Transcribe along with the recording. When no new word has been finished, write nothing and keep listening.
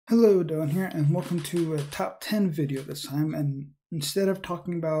Hello, Dylan here, and welcome to a top 10 video this time. And instead of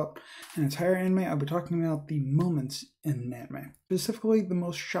talking about an entire anime, I'll be talking about the moments in an anime. Specifically, the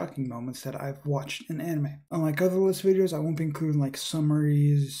most shocking moments that I've watched in anime. Unlike other list videos, I won't be including like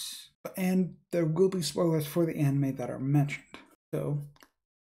summaries, and there will be spoilers for the anime that are mentioned. So,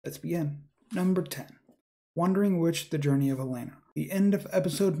 let's begin. Number 10. Wandering Witch, The Journey of Elena. The end of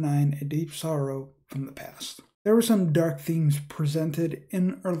episode 9, A Deep Sorrow from the Past. There were some dark themes presented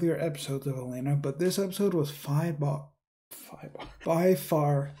in earlier episodes of Elena, but this episode was by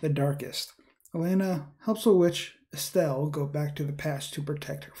far the darkest. Elena helps a witch, Estelle, go back to the past to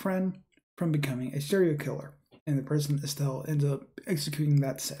protect her friend from becoming a serial killer. In the present, Estelle ends up executing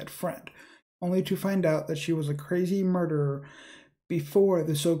that sad friend, only to find out that she was a crazy murderer before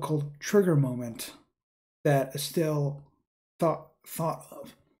the so-called trigger moment that Estelle thought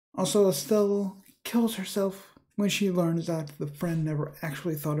of. Also, Estelle kills herself when she learns that the friend never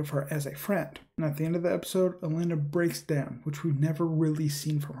actually thought of her as a friend. And at the end of the episode, Elena breaks down, which we've never really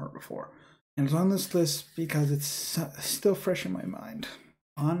seen from her before. And it's on this list because it's still fresh in my mind.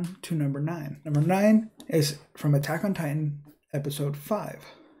 On to number 9. Number 9 is from Attack on Titan, episode 5.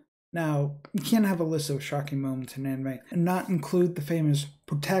 Now, you can't have a list of shocking moments in anime and not include the famous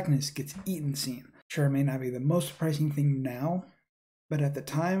protagonist gets eaten scene. Sure, it may not be the most surprising thing now, but at the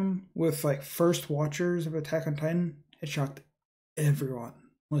time, with like first watchers of Attack on Titan, it shocked everyone,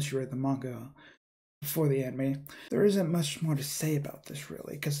 unless you read the manga before the anime. There isn't much more to say about this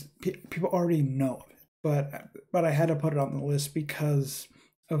really, because people already know it. But I had to put it on the list because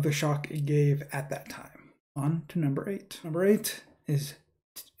of the shock it gave at that time. On to number 8. Number 8 is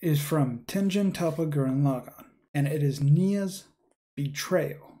from Tenjin Toppa Gurren Lagann, and it is Nia's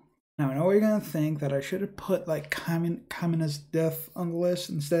betrayal. Now, I know you're going to think that I should have put like Kamina's death on the list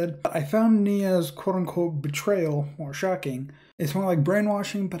instead, but I found Nia's quote-unquote betrayal more shocking. It's more like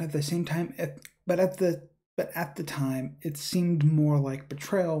brainwashing, but at the same time, at the time, it seemed more like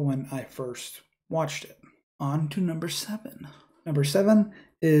betrayal when I first watched it. On to number 7. Number 7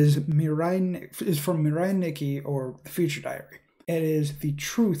 is from Mirai Nikki, or The Future Diary. It is the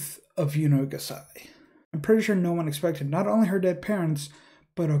truth of Yuno Gasai. I'm pretty sure no one expected not only her dead parents,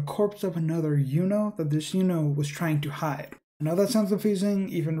 but a corpse of another Yuno that this Yuno was trying to hide. I know that sounds confusing.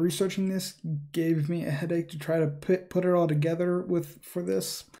 Even researching this gave me a headache to try to put it all together for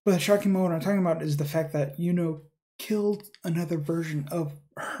this. But the shocking moment I'm talking about is the fact that Yuno killed another version of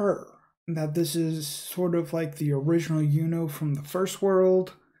her. And that this is sort of like the original Yuno from the first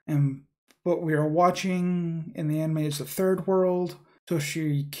world, and what we are watching in the anime is the third world. So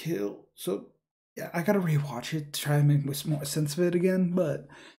she killed. Yeah, I gotta rewatch it to try and make more sense of it again, but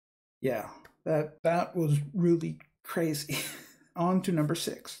yeah, that was really crazy. On to number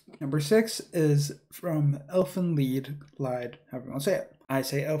 6. Number 6 is from Elfen Lied, however you want to say it. I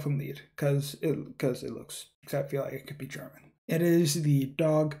say Elfen Lied because it looks, because I feel like it could be German. It is the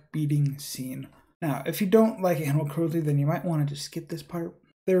dog beating scene. Now, if you don't like animal cruelty, then you might want to just skip this part.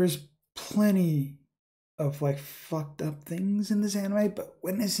 There is plenty of like fucked up things in this anime, but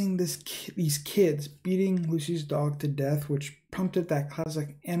witnessing these kids beating Lucy's dog to death, which prompted that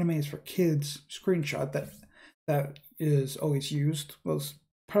classic animes for kids screenshot that is always used, was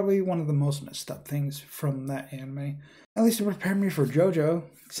probably one of the most messed up things from that anime. At least it prepared me for JoJo,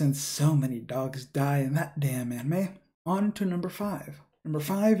 since so many dogs die in that damn anime. On to number 5. Number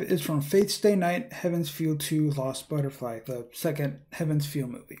 5 is from Fate's Day Night, Heaven's Feel 2 Lost Butterfly, the second Heaven's Feel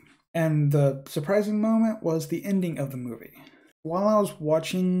movie. And the surprising moment was the ending of the movie. While I was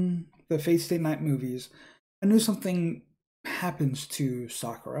watching the Fate's Day Night movies, I knew something happens to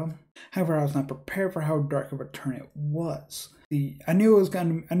Sakura. However, I was not prepared for how dark of a turn it was. I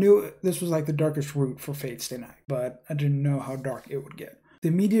knew this was like the darkest route for Fate's Day Night, but I didn't know how dark it would get. The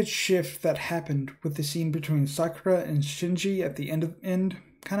immediate shift that happened with the scene between Sakura and Shinji at the end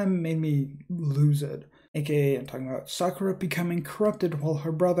kind of made me lose it. AKA, I'm talking about Sakura becoming corrupted while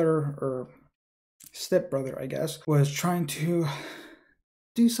her brother, or stepbrother, I guess, was trying to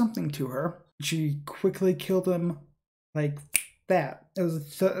do something to her. She quickly killed him like that. It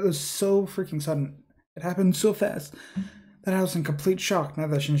was so freaking sudden. It happened so fast that I was in complete shock. Now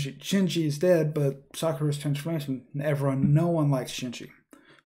that Shinji is dead, but Sakura's transformation, no one likes Shinji.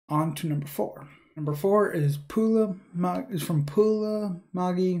 On to number 4. Number 4 is from Pula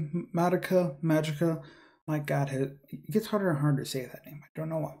Magica. My God, it gets harder and harder to say that name. I don't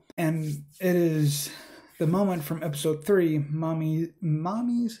know why. And it is the moment from episode 3, Mammy's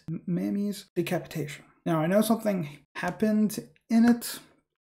decapitation. Now, I know something happened in it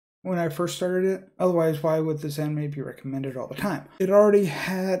when I first started it. Otherwise, why would this anime be recommended all the time? It already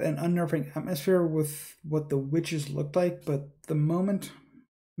had an unnerving atmosphere with what the witches looked like, but the moment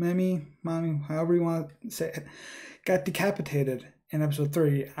Mommy, however you want to say it, got decapitated in episode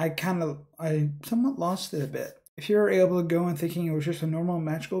 3. I somewhat lost it a bit. If you were able to go in thinking it was just a normal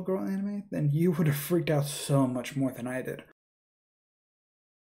magical girl anime, then you would have freaked out so much more than I did.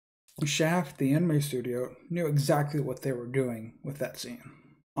 Shaft, the anime studio, knew exactly what they were doing with that scene.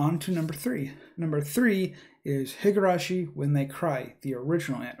 On to number 3. Number 3 is Higurashi When They Cry, the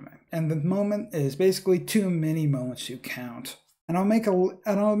original anime. And the moment is basically too many moments to count. And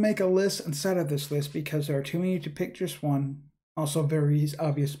I'll make a list inside of this list because there are too many to pick just one. Also very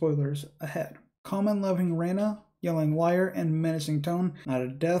obvious spoilers ahead. Calm and loving Reina, yelling liar and menacing tone. Not a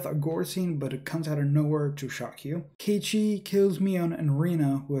death or gore scene, but it comes out of nowhere to shock you. Keiichi kills Mion and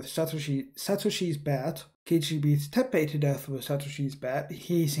Rina with Satoshi's bat. Keiichi beats Teppei to death with Satoshi's bat.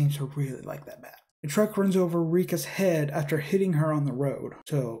 He seems to really like that bat. The truck runs over Rika's head after hitting her on the road.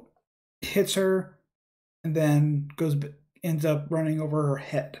 So it hits her and then ends up running over her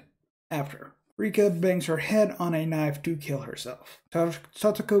head after. Rika bangs her head on a knife to kill herself.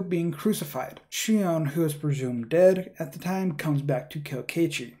 Satoko being crucified. Shion, who is presumed dead at the time, comes back to kill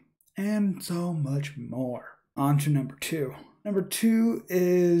Keiichi. And so much more. On to number 2. Number 2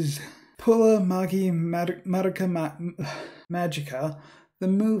 is Pulla Magi Magica, the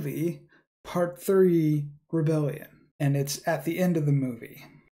movie, Part 3, Rebellion. And it's at the end of the movie.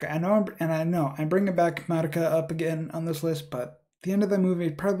 I know I'm bringing back Madoka up again on this list, but the end of the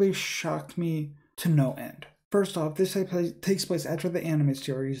movie probably shocked me to no end. First off, this takes place after the anime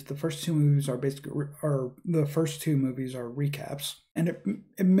series. The first two movies are recaps, and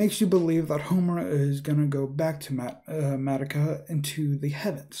it makes you believe that Homura is gonna go back to Madoka into the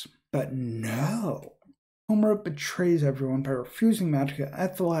heavens, but no. Homura betrays everyone by refusing Madoka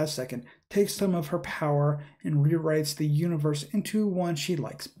at the last second, takes some of her power, and rewrites the universe into one she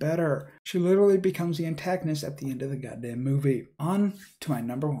likes better. She literally becomes the antagonist at the end of the goddamn movie. On to my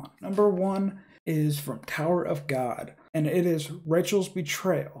number 1. Number 1 is from Tower of God, and it is Rachel's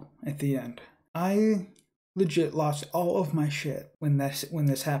betrayal at the end. I legit lost all of my shit when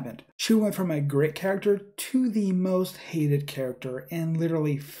this happened. She went from a great character to the most hated character in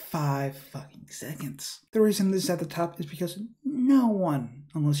literally 5 fucking seconds. The reason this is at the top is because no one,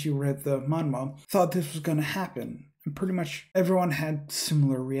 unless you read the manhwa, thought this was gonna happen. And pretty much everyone had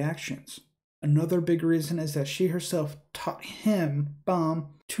similar reactions. Another big reason is that she herself taught him, Bomb,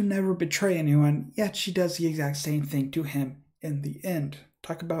 to never betray anyone, yet she does the exact same thing to him in the end.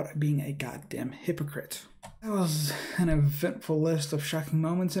 Talk about being a goddamn hypocrite. That was an eventful list of shocking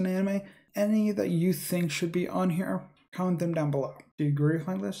moments in anime. Any that you think should be on here, comment them down below. Do you agree with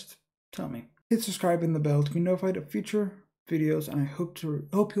my list? Tell me. Hit subscribe and the bell to be notified of future videos, and I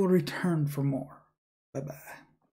hope you'll return for more. Bye bye.